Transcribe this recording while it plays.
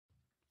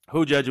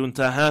حجج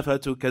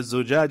تهافت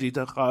كالزجاج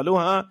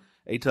تخالها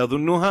أي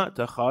تظنها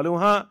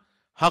تخالها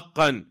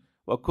حقا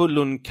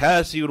وكل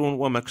كاسر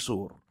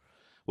ومكسور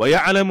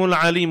ويعلم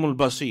العليم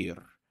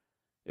البصير.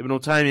 Ibn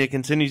Taymiyyah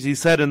continues, he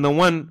said, and the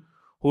one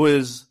who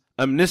is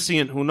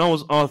omniscient, who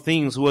knows all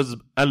things, who is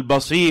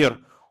al-Basir,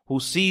 who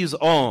sees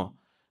all,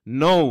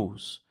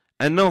 knows,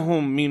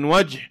 أنهم من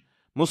وجه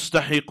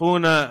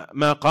مستحقون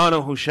ما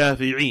قاله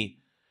الشافعي.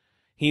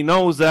 He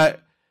knows that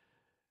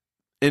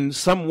in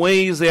some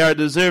ways they are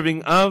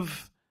deserving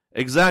of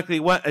exactly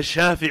what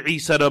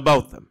ash-Shaafi'ee said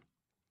about them.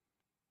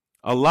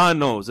 Allah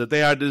knows that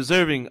they are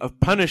deserving of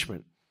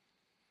punishment.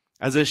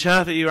 As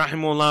ash-Shaafi'ee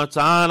rahimahullah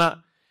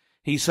ta'ala,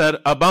 he said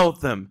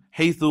about them,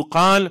 حيث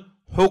قال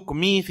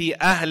حكمي في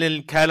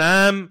أهل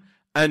الكلام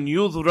أن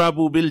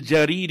يضربوا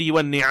بالجريد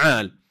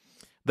والنعال,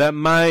 that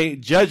my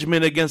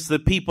judgment against the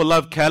people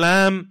of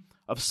Kalaam,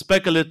 of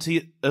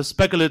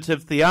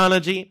speculative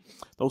theology,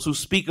 those who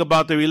speak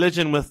about the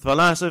religion with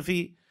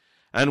philosophy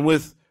and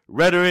with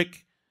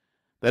rhetoric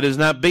that is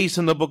not based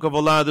in the book of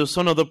Allah, the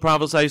Sunnah of the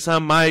Prophet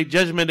ﷺ, my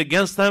judgment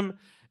against them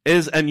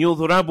is أن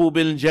يضربوا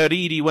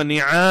بالجريد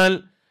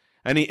والنعال,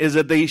 and it is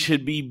that they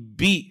should be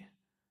beat.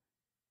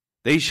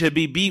 They should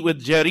be beat with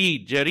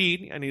jareed.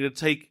 Jareed, I need to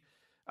take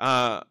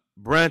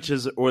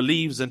branches or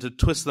leaves and to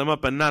twist them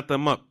up and knot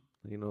them up.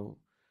 You know,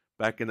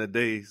 back in the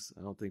days,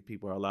 I don't think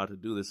people are allowed to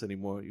do this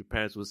anymore. Your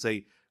parents would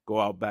say, go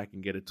out back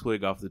and get a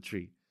twig off the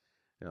tree.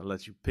 You know,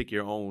 let you pick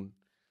your own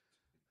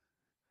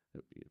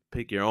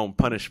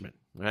punishment,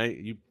 right?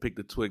 You pick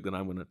the twig that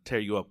I'm going to tear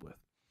you up with.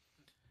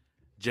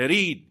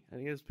 Jareed,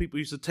 I guess people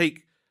used to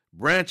take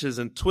branches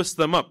and twist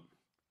them up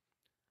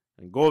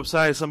and go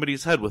upside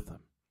somebody's head with them,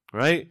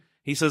 right?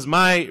 He says,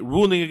 my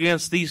ruling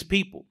against these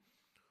people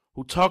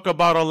who talk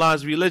about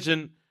Allah's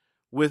religion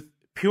with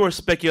pure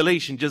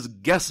speculation,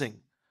 just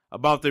guessing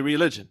about the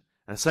religion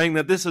and saying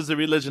that this is the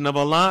religion of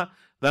Allah,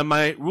 that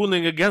my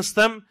ruling against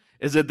them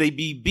is that they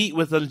be beat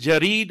with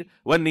al-jareed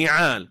wa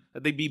ni'al,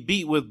 that they be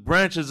beat with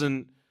branches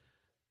and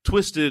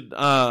twisted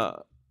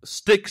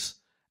sticks,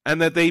 and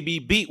that they be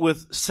beat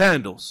with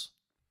sandals.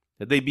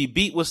 That they be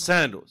beat with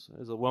sandals.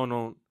 There's a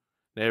well-known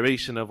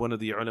narration of one of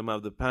the ulama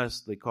of the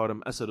past. They called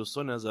him Asad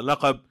al-Sunnah as a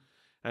laqab.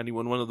 And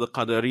when one of the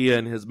Qadariyah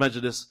in his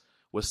majlis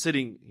was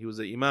sitting, he was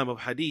the Imam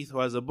of Hadith who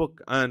has a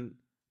book on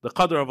the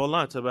Qadr of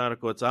Allah,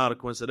 tabarak wa ta'ala.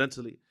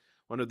 Coincidentally,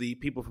 one of the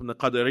people from the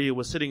Qadariyah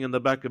was sitting in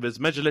the back of his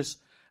majlis,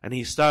 and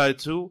he started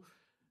to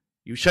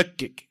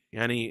yushakkik,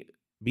 yani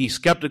be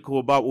skeptical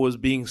about what was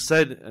being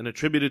said and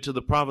attributed to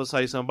the Prophet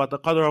ﷺ about the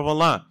Qadr of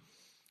Allah,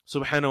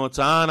 subhanahu wa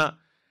ta'ala.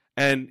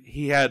 And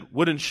he had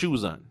wooden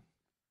shoes on.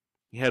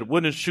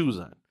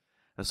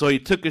 And so he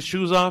took his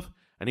shoes off,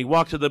 and he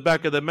walked to the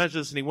back of the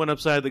majlis and he went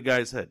upside the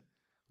guy's head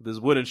with his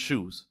wooden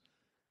shoes,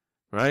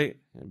 right?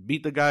 And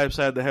beat the guy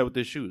upside the head with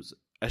his shoes.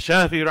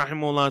 Ash-Shaafi'ee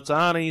rahimahullah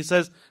ta'ala, he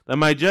says that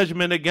my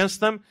judgment against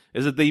them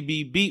is that they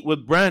be beat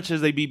with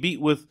branches, they be beat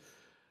with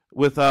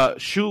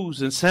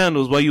shoes and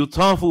sandals,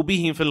 وَيُطَافُ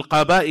بِهِمْ فِي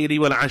الْقَبَائِرِ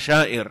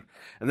وَالْعَشَائِرِ,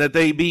 and that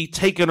they be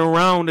taken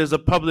around as a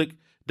public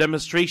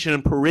demonstration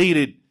and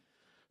paraded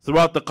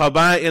throughout the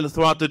qaba'il,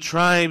 throughout the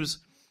tribes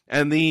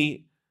and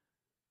the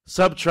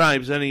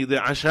sub-tribes, and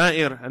the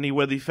ashair, and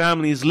where the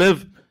families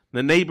live,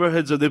 the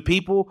neighborhoods of the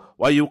people,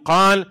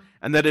 وَيُقَال,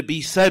 and that it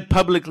be said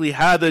publicly,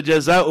 هَذَا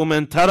جَزَاءُ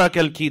مَنْ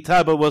تَرَكَ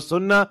الْكِتَابَ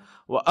وَالسُنَّةِ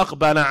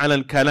وَأَقْبَلَ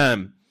عَلَى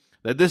الْكَلَامِ,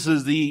 that this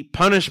is the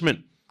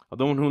punishment of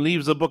the one who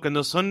leaves the book and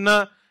the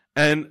sunnah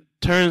and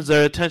turns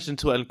their attention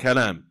to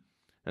al-kalam,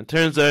 and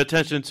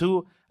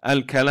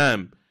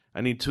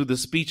to the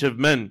speech of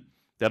men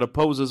that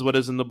opposes what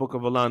is in the book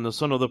of Allah and the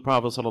sunnah of the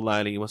Prophet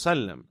sallallahu alaihi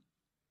wasallam.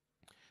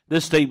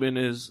 This statement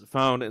is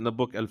found in the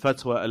book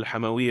Al-Fatwa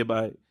Al-Hamawiyya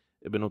by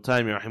Ibn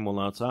Taymiyyah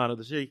rahimahullah ta'ala.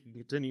 The Shaykh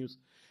continues.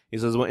 He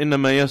says,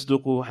 وَإِنَّمَا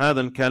يَصْدُقُ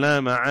هَذَا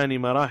الْكَلَامَ عَانِ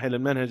مَرَاحِلَ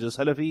الْمَنْهَجِ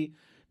السَّلَفِي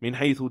مِنْ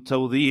حَيْثُ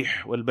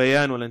التَّوْضِيحِ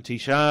وَالْبَيَانِ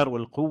وَالْانْتِشَارِ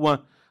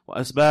وَالْقُوَّةِ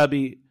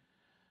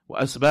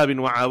وَأَسْبَابٍ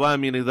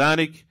وَعَوَامِلِ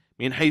ذَلِكَ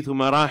مِنْ حَيْثُ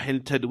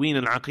مَرَاحِلِ تَدْوِينِ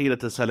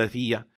الْعَقِيدَةِ السَّلَفِيَّةِ.